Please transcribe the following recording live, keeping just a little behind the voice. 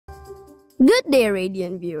Good day,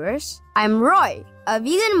 Radiant viewers. I'm Roy, a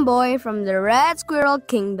vegan boy from the Red Squirrel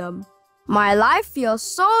Kingdom. My life feels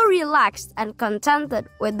so relaxed and contented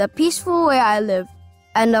with the peaceful way I live.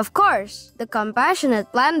 And of course, the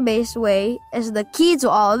compassionate plant-based way is the key to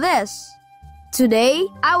all this. Today,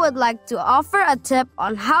 I would like to offer a tip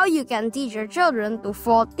on how you can teach your children to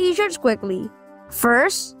fold t-shirts quickly.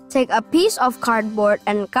 First, take a piece of cardboard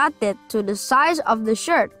and cut it to the size of the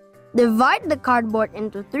shirt. Divide the cardboard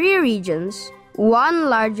into 3 regions, one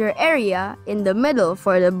larger area in the middle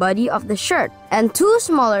for the body of the shirt, and 2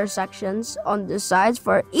 smaller sections on the sides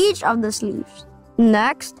for each of the sleeves.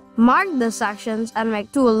 Next, mark the sections and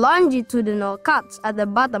make 2 longitudinal cuts at the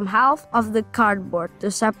bottom half of the cardboard to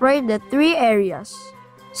separate the 3 areas.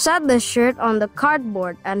 Set the shirt on the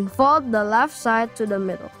cardboard and fold the left side to the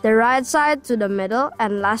middle, the right side to the middle,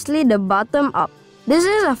 and lastly the bottom up. This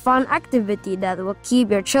is a fun activity that will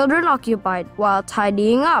keep your children occupied while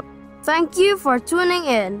tidying up. Thank you for tuning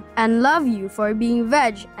in and love you for being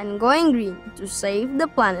veg and going green to save the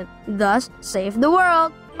planet, thus save the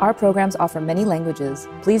world. Our programs offer many languages.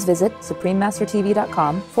 Please visit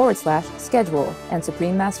suprememastertv.com/schedule and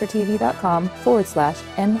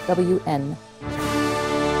suprememastertv.com/NWN.